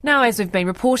Now, as we've been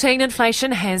reporting,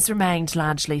 inflation has remained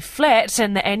largely flat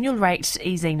and the annual rate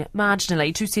easing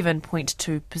marginally to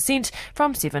 7.2%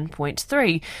 from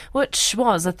 7.3%, which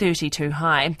was a 32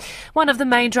 high. One of the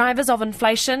main drivers of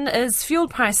inflation is fuel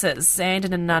prices, and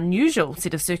in an unusual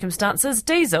set of circumstances,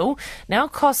 diesel now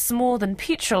costs more than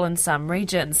petrol in some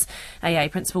regions. AA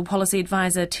Principal Policy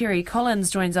Advisor Terry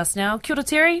Collins joins us now. Kia ora,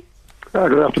 Terry.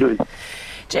 Good afternoon.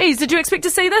 Geez, did you expect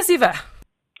to see this ever?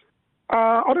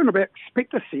 I don't know about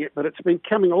expect to see it, but it's been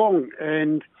coming along.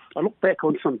 And I look back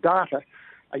on some data.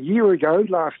 A year ago,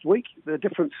 last week, the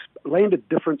landed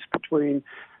difference between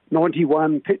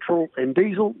 91 petrol and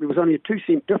diesel, there was only a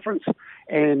 2-cent difference,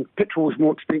 and petrol was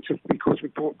more expensive because we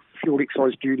put fuel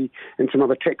excise duty and some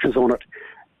other taxes on it.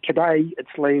 Today,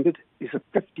 it's landed, there's a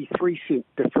 53-cent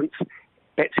difference.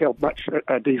 That's how much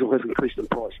diesel has increased in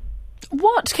price.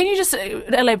 Can you just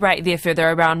elaborate there further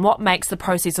around what makes the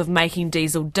process of making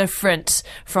diesel different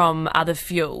from other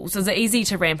fuels? Is it easy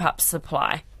to ramp up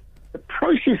supply? The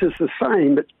process is the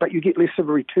same, but you get less of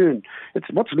a return. It's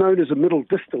what's known as a middle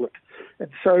distillate. And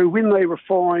so when they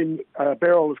refine a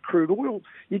barrel of crude oil,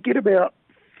 you get about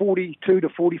 42 to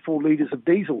 44 litres of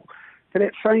diesel. For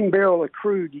that same barrel of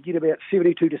crude, you get about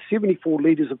 72 to 74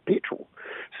 litres of petrol.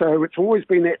 So it's always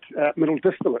been that middle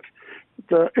distillate.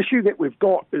 The issue that we've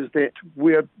got is that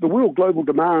the world global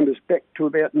demand is back to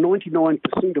about 99%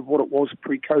 of what it was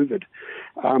pre-COVID.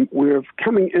 We're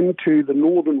coming into the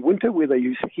northern winter where they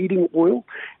use heating oil,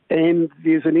 and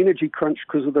there's an energy crunch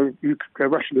because of the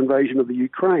Russian invasion of the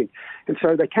Ukraine. And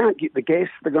so they can't get the gas.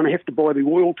 They're going to have to buy the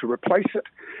oil to replace it.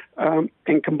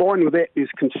 And combined with that is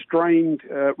constrained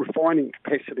refining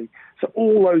capacity. So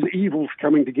all those evils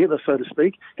coming together, so to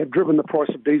speak, have driven the price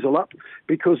of diesel up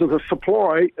because of the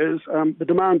supply is the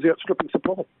demand's outstripping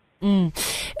supply.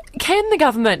 Can the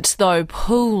government, though,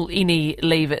 pull any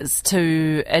levers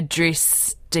to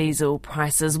address diesel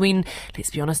prices when, let's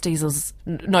be honest, diesel's,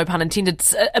 no pun intended,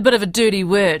 a bit of a dirty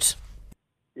word?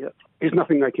 Yeah, there's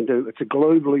nothing they can do. It's a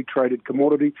globally traded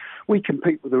commodity. We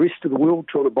compete with the rest of the world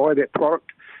trying to buy that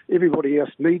product. Everybody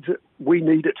else needs it, we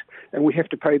need it, and we have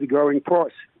to pay the growing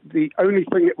price. The only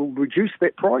thing that will reduce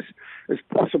that price is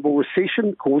possible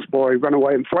recession caused by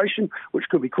runaway inflation, which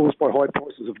could be caused by high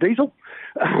prices of diesel,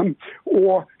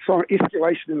 or some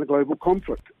escalation in the global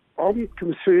conflict. I'm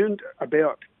concerned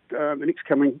about the next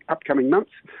upcoming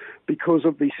months because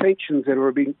of the sanctions that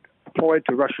are being applied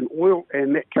to Russian oil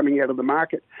and that coming out of the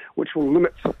market, which will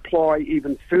limit supply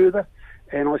even further.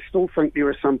 And I still think there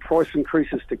are some price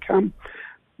increases to come.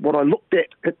 What I looked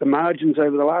at the margins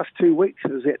over the last 2 weeks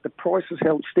is that the price has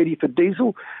held steady for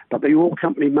diesel, but the oil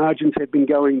company margins have been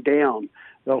going down.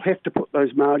 They'll have to put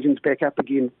those margins back up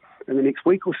again in the next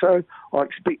week or so. I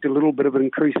expect a little bit of an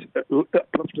increase,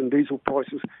 uplift in diesel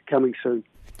prices coming soon.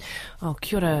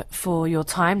 Kia ora for your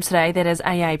time today. That is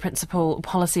AA Principal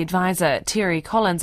Policy Advisor Terry Collins.